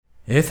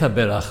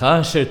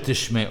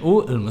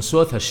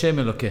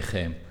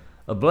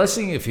A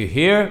blessing if you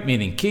hear,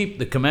 meaning keep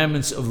the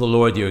commandments of the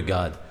Lord your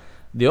God.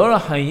 The Or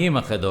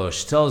HaChaim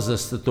HaKadosh tells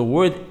us that the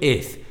word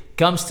ith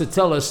comes to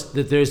tell us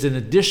that there's an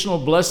additional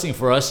blessing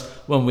for us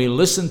when we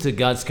listen to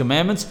God's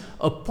commandments,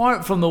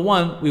 apart from the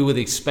one we would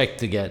expect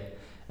to get.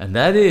 And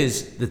that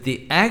is that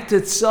the act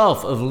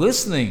itself of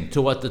listening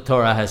to what the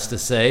Torah has to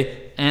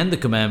say and the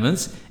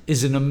commandments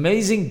is an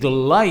amazing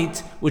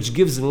delight which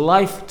gives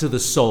life to the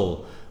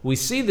soul. We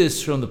see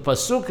this from the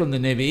Pasuk and the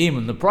Nevi'im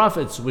and the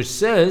prophets, which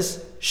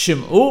says,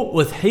 Shim'u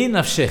v'tchi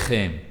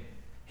nafshechem.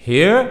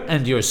 Hear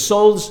and your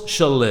souls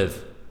shall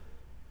live.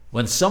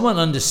 When someone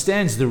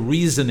understands the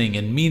reasoning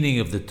and meaning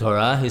of the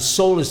Torah, his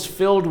soul is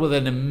filled with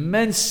an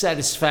immense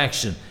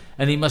satisfaction,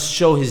 and he must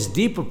show his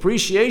deep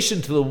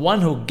appreciation to the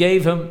one who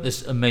gave him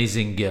this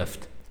amazing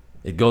gift.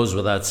 It goes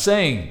without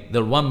saying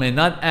that one may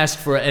not ask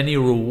for any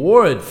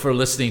reward for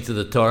listening to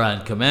the Torah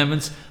and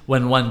commandments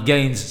when one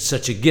gains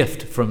such a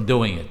gift from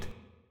doing it.